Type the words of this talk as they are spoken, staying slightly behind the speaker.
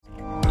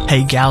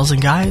Hey gals and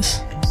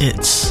guys,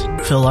 it's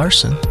Phil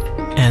Larson,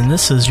 and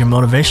this is your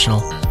motivational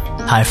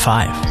high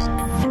five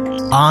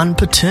on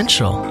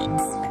potential.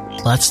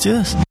 Let's do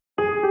this.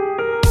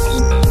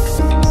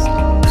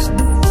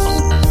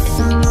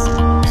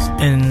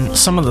 In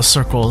some of the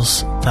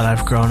circles that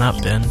I've grown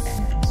up in,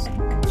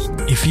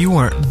 if you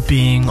weren't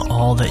being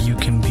all that you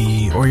can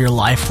be, or your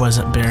life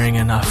wasn't bearing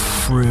enough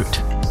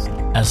fruit,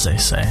 as they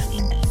say,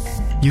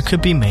 you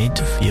could be made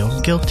to feel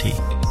guilty.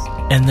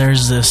 And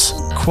there's this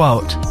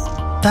quote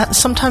that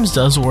sometimes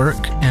does work,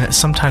 and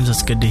sometimes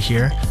it's good to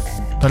hear,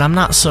 but I'm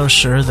not so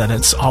sure that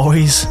it's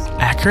always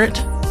accurate.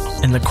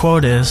 And the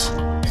quote is,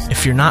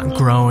 if you're not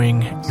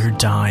growing, you're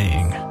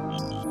dying.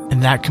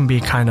 And that can be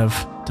kind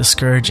of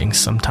discouraging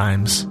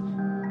sometimes.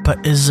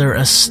 But is there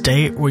a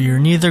state where you're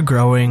neither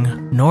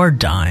growing nor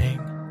dying?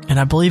 And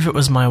I believe it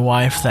was my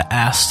wife that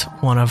asked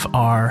one of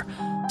our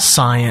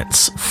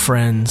science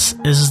friends,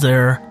 is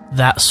there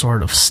that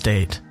sort of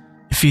state?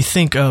 If you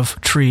think of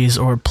trees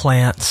or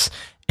plants,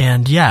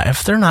 and yeah,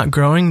 if they're not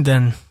growing,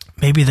 then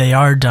maybe they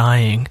are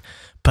dying.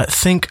 But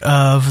think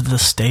of the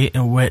state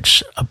in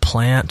which a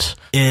plant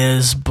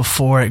is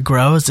before it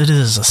grows. It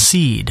is a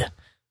seed.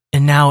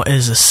 And now,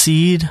 is a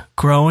seed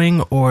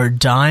growing or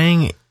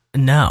dying?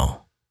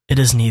 No, it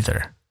is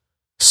neither.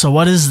 So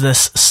what is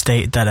this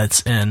state that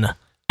it's in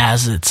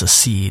as it's a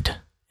seed?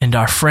 And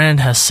our friend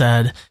has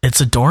said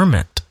it's a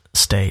dormant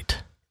state.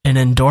 And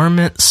in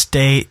dormant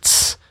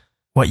states,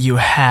 what you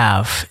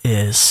have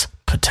is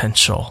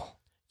potential.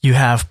 You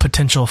have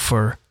potential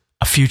for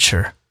a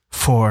future,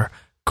 for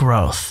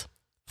growth,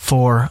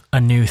 for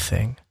a new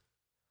thing.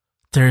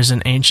 There's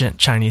an ancient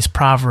Chinese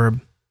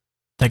proverb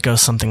that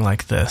goes something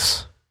like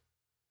this.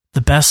 The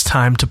best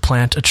time to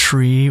plant a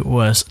tree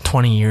was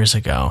 20 years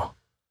ago.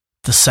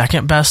 The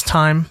second best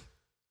time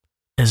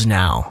is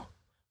now.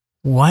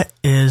 What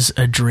is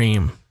a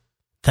dream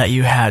that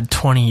you had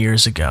 20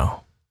 years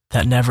ago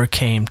that never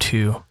came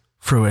to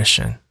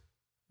fruition?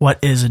 What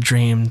is a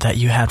dream that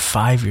you had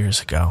 5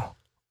 years ago?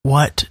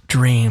 What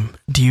dream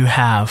do you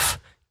have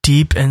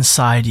deep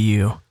inside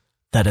you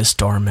that is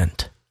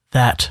dormant,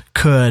 that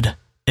could,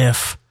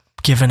 if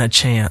given a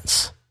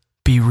chance,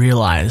 be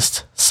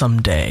realized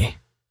someday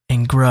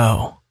and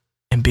grow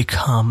and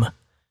become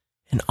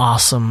an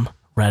awesome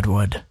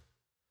redwood?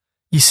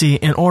 You see,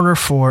 in order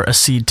for a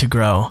seed to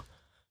grow,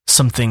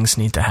 some things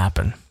need to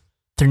happen.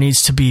 There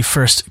needs to be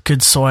first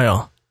good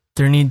soil.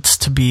 There needs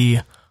to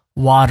be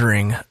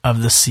watering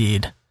of the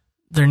seed.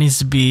 There needs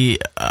to be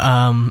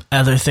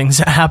other things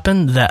that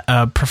happen that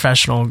a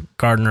professional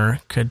gardener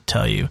could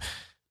tell you.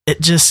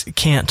 It just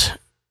can't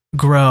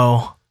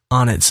grow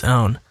on its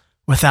own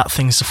without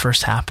things to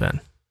first happen.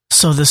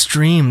 So this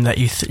dream that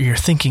you're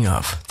thinking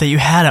of, that you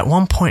had at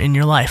one point in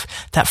your life,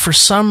 that for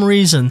some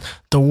reason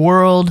the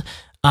world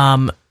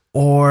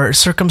or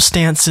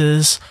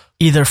circumstances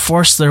either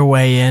forced their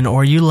way in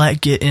or you let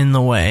get in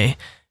the way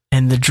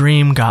and the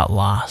dream got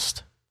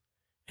lost.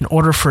 In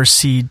order for a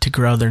seed to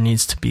grow, there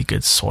needs to be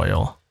good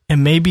soil.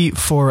 And maybe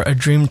for a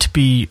dream to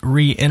be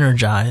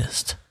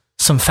re-energized,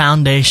 some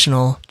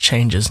foundational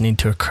changes need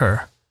to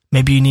occur.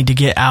 Maybe you need to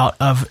get out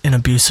of an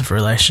abusive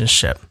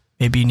relationship.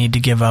 Maybe you need to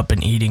give up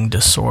an eating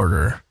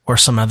disorder or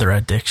some other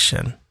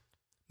addiction.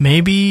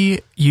 Maybe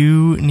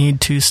you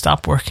need to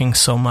stop working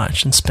so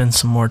much and spend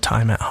some more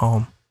time at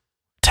home.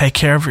 Take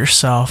care of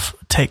yourself.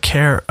 Take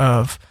care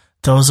of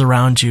those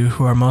around you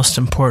who are most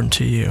important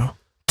to you.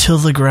 Till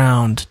the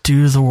ground,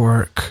 do the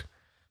work.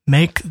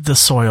 Make the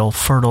soil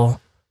fertile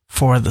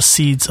for the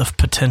seeds of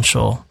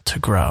potential to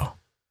grow.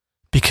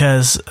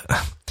 Because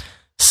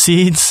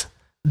seeds,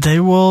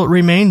 they will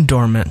remain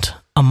dormant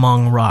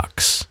among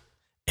rocks.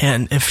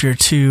 And if you're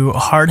too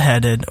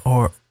hard-headed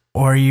or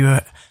you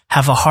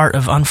have a heart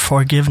of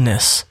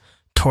unforgiveness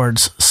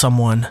towards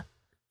someone,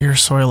 your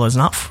soil is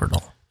not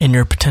fertile and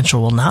your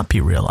potential will not be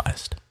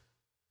realized.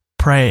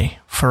 Pray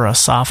for a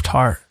soft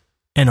heart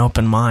and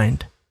open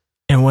mind.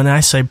 And when I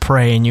say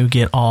pray and you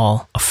get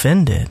all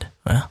offended,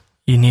 well,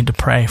 you need to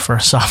pray for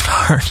a soft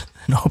heart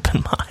and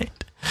open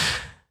mind.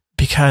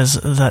 Because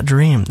that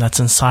dream that's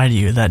inside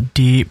you, that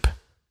deep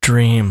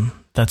dream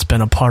that's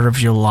been a part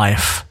of your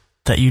life,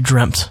 that you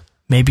dreamt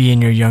maybe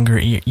in your younger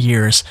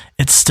years,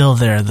 it's still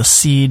there. The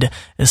seed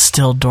is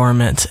still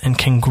dormant and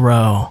can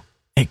grow.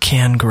 It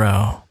can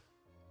grow.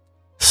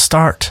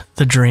 Start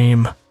the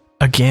dream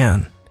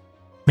again.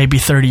 Maybe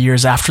 30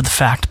 years after the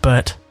fact,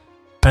 but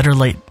better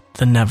late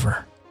than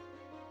never.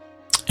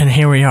 And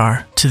here we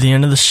are, to the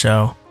end of the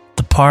show,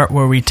 the part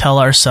where we tell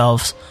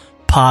ourselves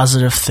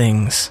positive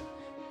things,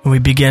 and we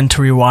begin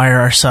to rewire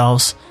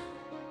ourselves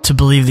to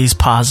believe these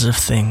positive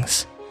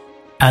things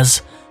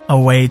as a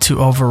way to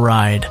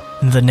override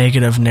the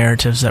negative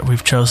narratives that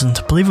we've chosen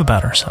to believe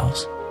about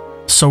ourselves.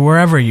 So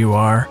wherever you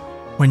are,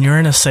 when you're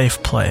in a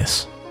safe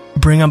place,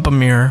 bring up a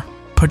mirror,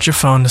 put your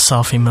phone to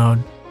selfie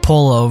mode,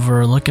 pull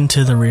over, look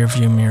into the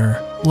rearview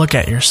mirror, look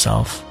at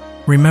yourself,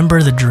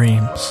 remember the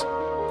dreams,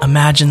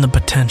 imagine the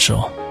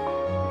potential.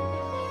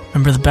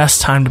 Remember, the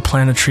best time to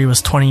plant a tree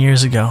was 20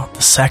 years ago.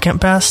 The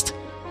second best?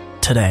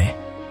 Today.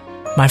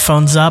 My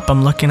phone's up,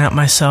 I'm looking at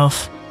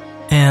myself,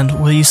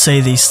 And will you say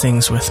these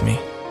things with me?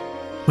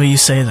 Will you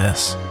say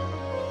this?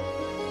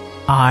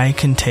 I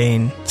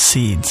contain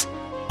seeds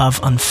of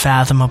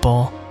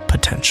unfathomable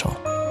potential.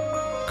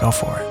 Go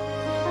for it.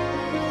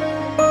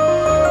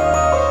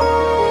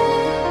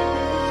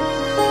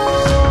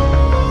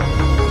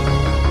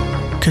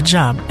 Good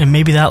job. And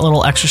maybe that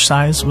little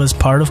exercise was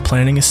part of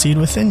planting a seed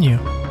within you.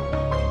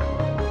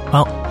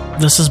 Well,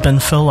 this has been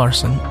Phil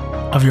Larson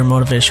of your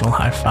Motivational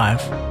High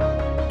Five.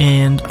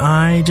 And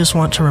I just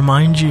want to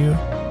remind you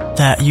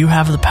that you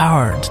have the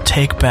power to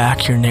take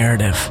back your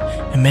narrative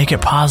and make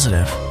it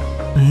positive.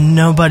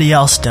 Nobody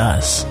else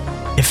does.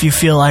 If you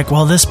feel like,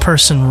 well, this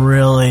person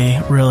really,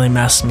 really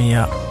messed me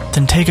up,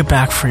 then take it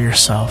back for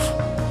yourself.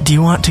 Do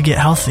you want to get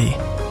healthy?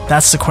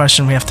 That's the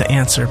question we have to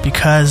answer,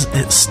 because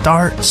it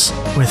starts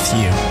with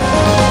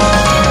you.